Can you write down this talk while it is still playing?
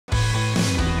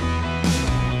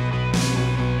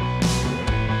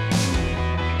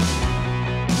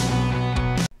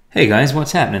Hey guys,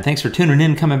 what's happening? Thanks for tuning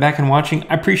in, coming back and watching.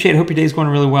 I appreciate it. Hope your day's going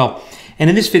really well. And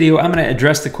in this video, I'm going to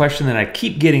address the question that I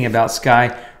keep getting about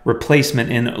sky replacement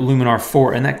in Luminar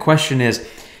 4. And that question is,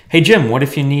 hey Jim, what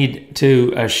if you need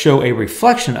to show a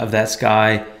reflection of that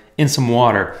sky in some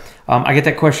water? I get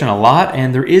that question a lot,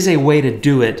 and there is a way to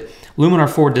do it. Luminar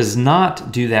 4 does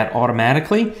not do that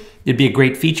automatically. It'd be a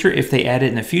great feature if they add it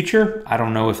in the future. I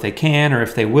don't know if they can or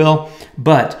if they will,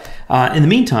 but in the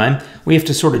meantime, we have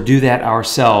to sort of do that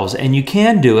ourselves, and you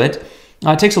can do it.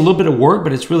 It takes a little bit of work,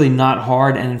 but it's really not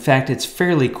hard, and in fact, it's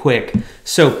fairly quick.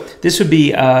 So this would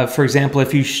be, for example,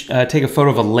 if you take a photo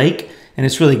of a lake and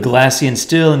it's really glassy and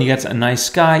still, and you got a nice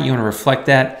sky, you want to reflect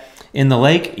that in the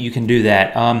lake, you can do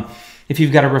that. If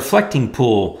you've got a reflecting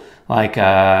pool, like,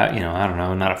 I don't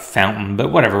know, not a fountain,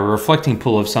 but whatever, a reflecting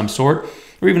pool of some sort,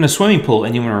 or even a swimming pool,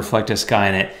 and you want to reflect a sky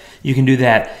in it, you can do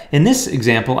that. In this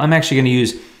example, I'm actually going to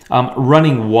use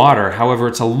running water. However,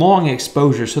 it's a long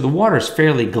exposure, so the water is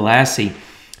fairly glassy.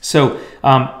 So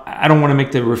I don't want to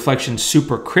make the reflection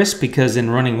super crisp, because in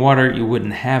running water, you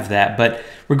wouldn't have that. But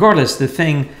regardless,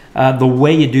 the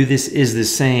way you do this is the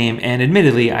same. And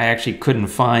admittedly, I actually couldn't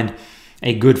find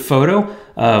a good photo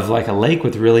of like a lake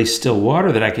with really still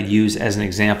water that I could use as an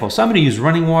example. So I'm going to use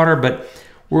running water, but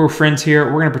we're friends here.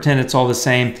 We're going to pretend it's all the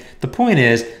same. The point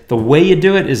is, the way you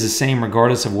do it is the same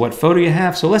regardless of what photo you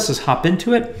have. So let's just hop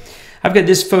into it. I've got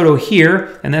this photo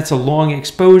here, and that's a long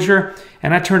exposure,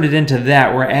 and I turned it into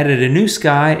that, where I added a new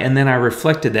sky, and then I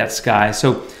reflected that sky.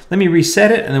 So let me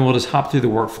reset it, and then we'll just hop through the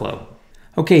workflow.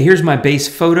 Okay, here's my base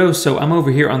photo. So I'm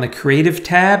over here on the Creative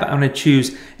tab. I'm going to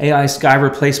choose AI Sky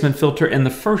Replacement Filter, and the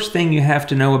first thing you have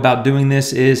to know about doing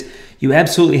this is you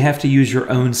absolutely have to use your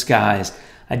own skies.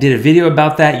 I did a video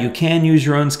about that. You can use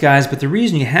your own skies, but the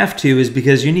reason you have to is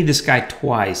because you need the sky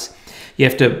twice. You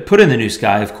have to put in the new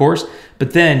sky, of course,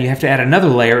 but then you have to add another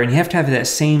layer, and you have to have that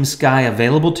same sky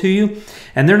available to you,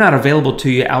 and they're not available to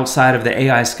you outside of the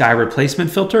AI Sky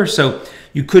Replacement Filter, so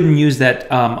you couldn't use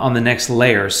that on the next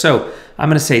layer. So I'm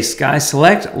going to say Sky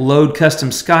Select, Load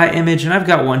Custom Sky Image, and I've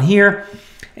got one here,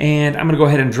 and I'm going to go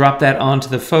ahead and drop that onto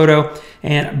the photo,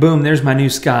 and boom, there's my new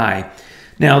sky.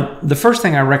 Now, the first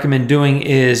thing I recommend doing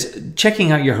is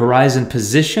checking out your horizon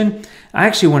position. I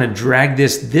actually want to drag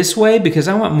this way because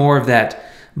I want more of that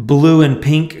blue and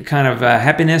pink kind of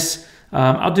happiness.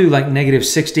 I'll do like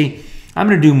 -60. I'm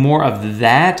going to do more of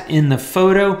that in the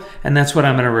photo, and that's what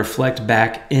I'm going to reflect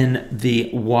back in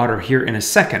the water here in a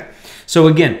second. So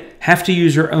again, have to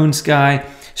use your own sky,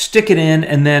 stick it in,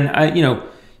 and then,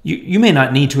 you may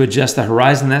not need to adjust the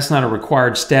horizon. That's not a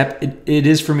required step. It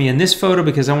is for me in this photo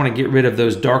because I want to get rid of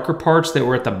those darker parts that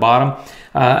were at the bottom,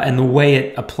 and the way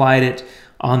it applied it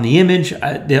on the image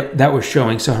that was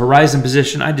showing. So horizon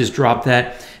position, I just dropped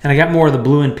that, and I got more of the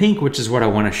blue and pink, which is what I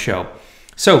want to show.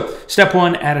 So step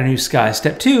one, add a new sky.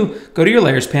 Step two, go to your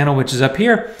layers panel, which is up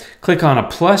here. Click on a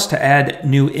plus to add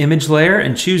new image layer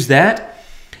and choose that.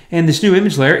 And this new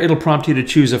image layer, it'll prompt you to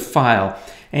choose a file.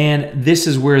 And this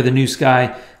is where the new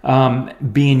sky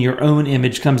being your own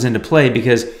image comes into play,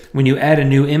 because when you add a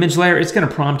new image layer, it's going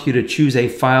to prompt you to choose a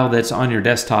file that's on your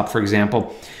desktop, for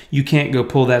example. You can't go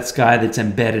pull that sky that's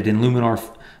embedded in Luminar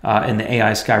in the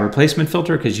AI Sky Replacement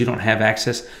Filter, because you don't have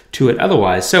access to it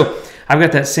otherwise. So I've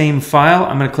got that same file.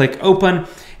 I'm going to click Open,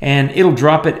 and it'll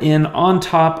drop it in on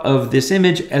top of this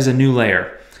image as a new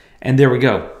layer. And there we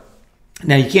go.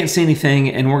 Now you can't see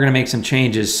anything, and we're going to make some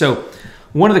changes. So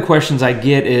one of the questions I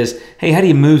get is, hey, how do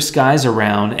you move skies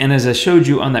around? And as I showed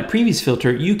you on that previous filter,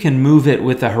 you can move it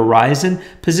with the horizon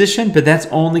position, but that's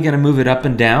only going to move it up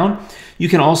and down. You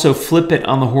can also flip it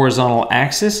on the horizontal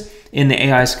axis in the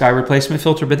AI Sky Replacement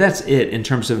Filter, but that's it in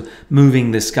terms of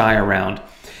moving the sky around.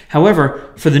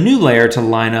 However, for the new layer to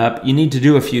line up, you need to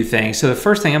do a few things. So the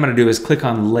first thing I'm going to do is click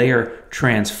on Layer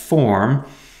Transform.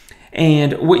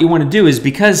 And what you want to do is,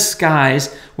 because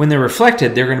skies, when they're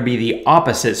reflected, they're going to be the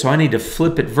opposite. So I need to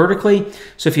flip it vertically.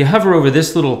 So if you hover over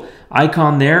this little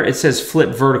icon there, it says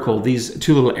flip vertical, these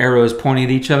two little arrows pointing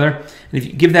at each other. And if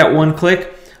you give that one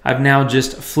click, I've now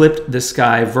just flipped the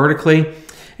sky vertically.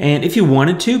 And if you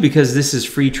wanted to, because this is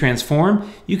free transform,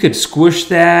 you could squish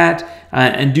that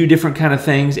and do different kind of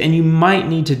things. And you might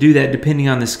need to do that depending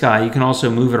on the sky. You can also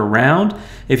move it around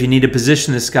if you need to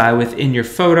position the sky within your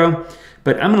photo.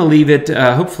 But I'm going to leave it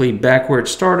hopefully back where it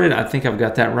started. I think I've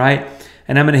got that right.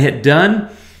 And I'm going to hit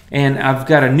done. And I've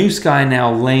got a new sky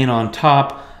now laying on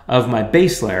top of my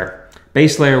base layer.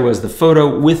 Base layer was the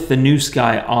photo with the new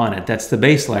sky on it. That's the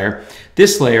base layer.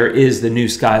 This layer is the new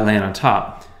sky laying on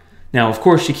top. Now, of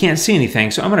course, you can't see anything,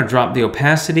 so I'm going to drop the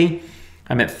opacity.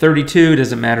 I'm at 32. It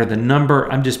doesn't matter the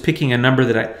number. I'm just picking a number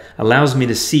that allows me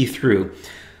to see through.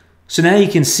 So now you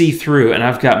can see through, and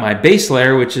I've got my base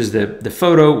layer, which is the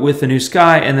photo with the new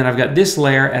sky, and then I've got this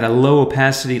layer at a low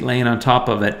opacity laying on top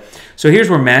of it. So here's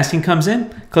where masking comes in.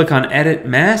 Click on Edit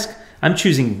Mask. I'm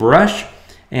choosing Brush,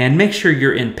 and make sure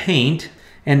you're in Paint.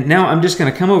 And now I'm just going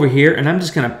to come over here, and I'm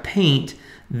just going to paint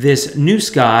this new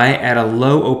sky at a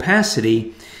low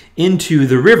opacity into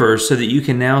the river so that you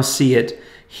can now see it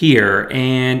here.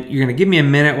 And you're going to give me a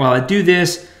minute while I do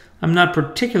this. I'm not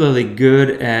particularly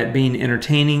good at being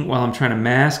entertaining while I'm trying to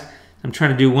mask. I'm trying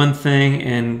to do one thing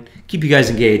and keep you guys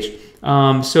engaged.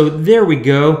 So there we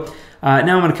go. Now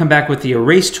I'm going to come back with the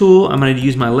erase tool. I'm going to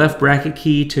use my left bracket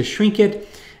key to shrink it.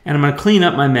 And I'm going to clean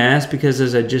up my mask because,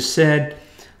 as I just said,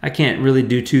 I can't really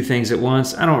do two things at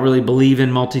once. I don't really believe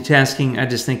in multitasking. I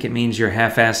just think it means you're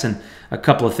half-assing a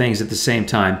couple of things at the same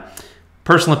time.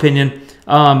 Personal opinion.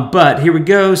 But here we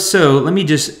go. So let me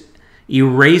just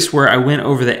erase where I went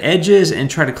over the edges and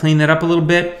try to clean that up a little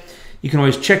bit. You can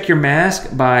always check your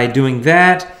mask by doing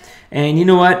that. And you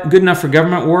know what? Good enough for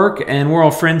government work, and we're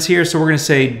all friends here, so we're going to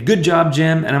say, good job,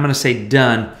 Jim, and I'm going to say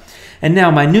done. And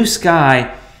now my new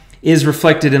sky is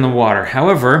reflected in the water.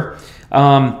 However,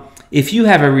 if you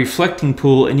have a reflecting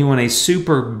pool and you want a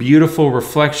super beautiful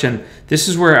reflection, this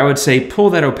is where I would say pull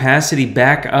that opacity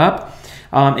back up,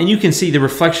 and you can see the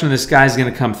reflection of the sky is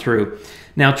going to come through.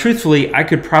 Now, truthfully, I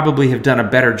could probably have done a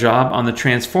better job on the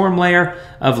transform layer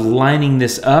of lining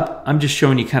this up. I'm just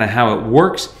showing you kind of how it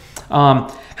works.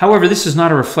 However, this is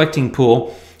not a reflecting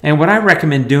pool, and what I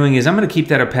recommend doing is I'm going to keep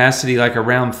that opacity like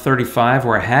around 35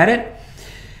 where I had it.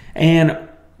 And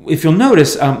if you'll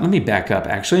notice, let me back up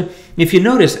actually. If you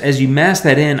notice, as you mask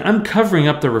that in, I'm covering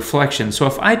up the reflection. So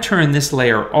if I turn this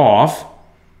layer off,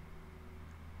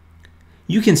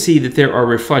 you can see that there are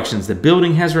reflections. The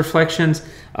building has reflections.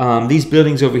 These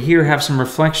buildings over here have some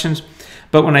reflections.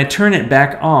 But when I turn it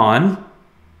back on,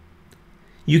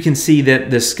 you can see that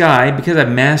the sky, because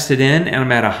I've masked it in and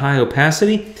I'm at a high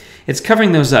opacity, it's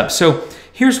covering those up. So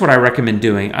here's what I recommend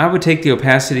doing. I would take the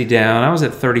opacity down. I was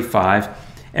at 35.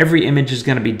 Every image is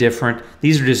going to be different.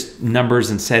 These are just numbers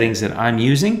and settings that I'm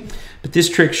using. But this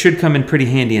trick should come in pretty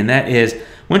handy, and that is,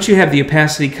 once you have the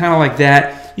opacity kind of like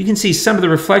that, you can see some of the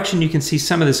reflection, you can see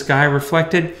some of the sky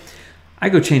reflected. I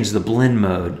go change the blend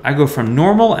mode. I go from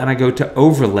normal and I go to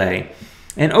overlay.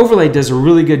 And overlay does a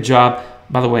really good job.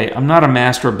 By the way, I'm not a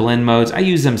master of blend modes. I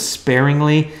use them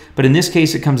sparingly, but in this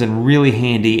case it comes in really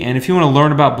handy. And if you want to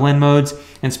learn about blend modes,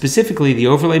 and specifically the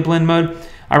overlay blend mode,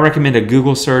 I recommend a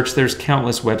Google search. There's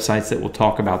countless websites that will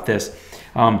talk about this.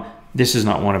 This is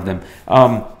not one of them.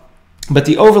 But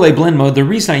the overlay blend mode, the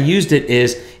reason I used it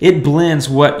is it blends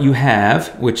what you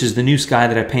have, which is the new sky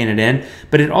that I painted in,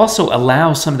 but it also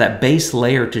allows some of that base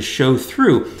layer to show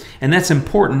through. And that's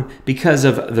important because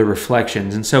of the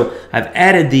reflections. And so I've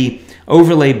added the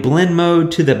overlay blend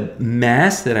mode to the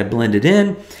mask that I blended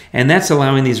in, and that's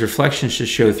allowing these reflections to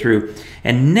show through.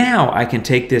 And now I can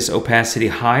take this opacity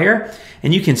higher,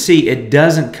 and you can see it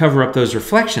doesn't cover up those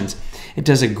reflections. It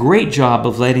does a great job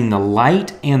of letting the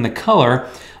light and the color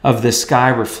of the sky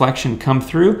reflection come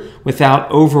through without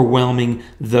overwhelming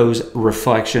those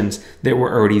reflections that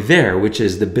were already there, which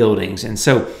is the buildings. And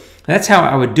so that's how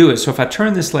I would do it. So if I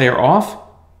turn this layer off,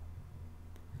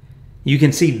 you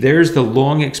can see there's the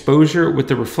long exposure with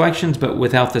the reflections, but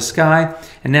without the sky.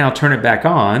 And now turn it back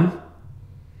on,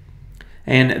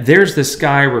 and there's the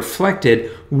sky reflected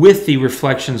with the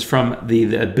reflections from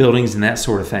the buildings and that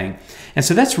sort of thing. And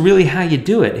so that's really how you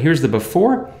do it. Here's the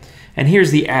before, and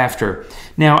here's the after.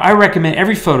 Now, I recommend,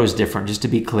 every photo is different, just to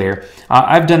be clear.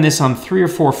 I've done this on 3 or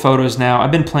 4 photos now.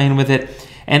 I've been playing with it,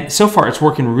 and so far it's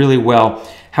working really well.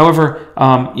 However,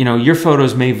 you know, your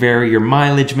photos may vary, your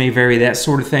mileage may vary, that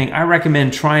sort of thing. I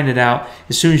recommend trying it out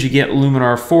as soon as you get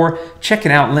Luminar 4. Check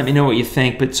it out and let me know what you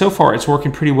think. But so far, it's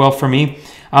working pretty well for me.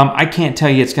 I can't tell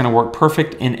you it's going to work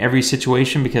perfect in every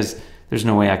situation because there's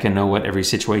no way I can know what every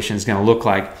situation is going to look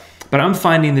like. But I'm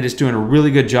finding that it's doing a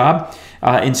really good job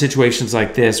in situations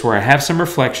like this where I have some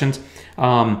reflections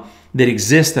that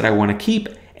exist that I want to keep,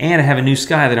 and I have a new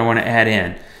sky that I want to add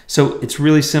in. So it's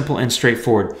really simple and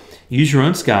straightforward. Use your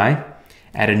own sky,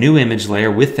 add a new image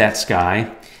layer with that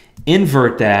sky,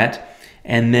 invert that,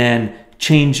 and then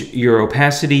change your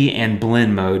opacity and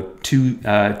blend mode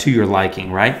to your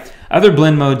liking, right? Other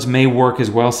blend modes may work as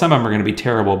well. Some of them are going to be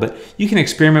terrible, but you can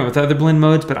experiment with other blend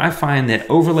modes. But I find that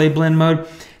overlay blend mode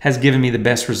has given me the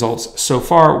best results so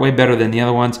far, way better than the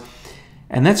other ones.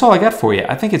 And that's all I got for you.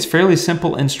 I think it's fairly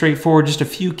simple and straightforward, just a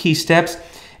few key steps.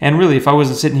 And really, if I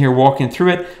wasn't sitting here walking through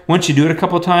it, once you do it a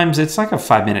couple of times, it's like a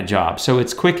 5-minute job. So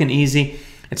it's quick and easy.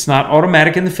 It's not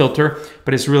automatic in the filter,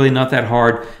 but it's really not that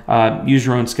hard. Use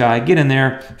your own sky. Get in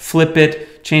there, flip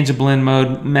it, change the blend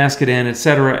mode, mask it in,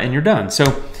 etc., and you're done.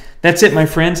 So that's it, my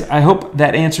friends. I hope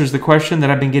that answers the question that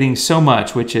I've been getting so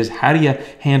much, which is how do you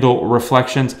handle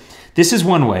reflections? This is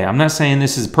one way. I'm not saying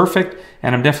this is perfect,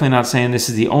 and I'm definitely not saying this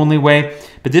is the only way,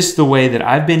 but this is the way that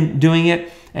I've been doing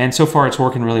it, and so far it's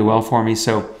working really well for me.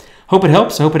 So hope it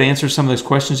helps. I hope it answers some of those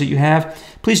questions that you have.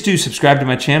 Please do subscribe to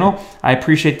my channel. I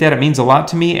appreciate that. It means a lot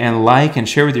to me. And like and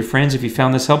share with your friends if you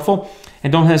found this helpful.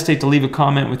 And don't hesitate to leave a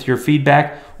comment with your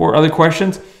feedback or other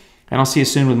questions. And I'll see you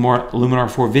soon with more Luminar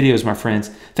 4 videos, my friends.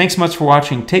 Thanks so much for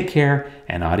watching. Take care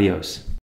and adios.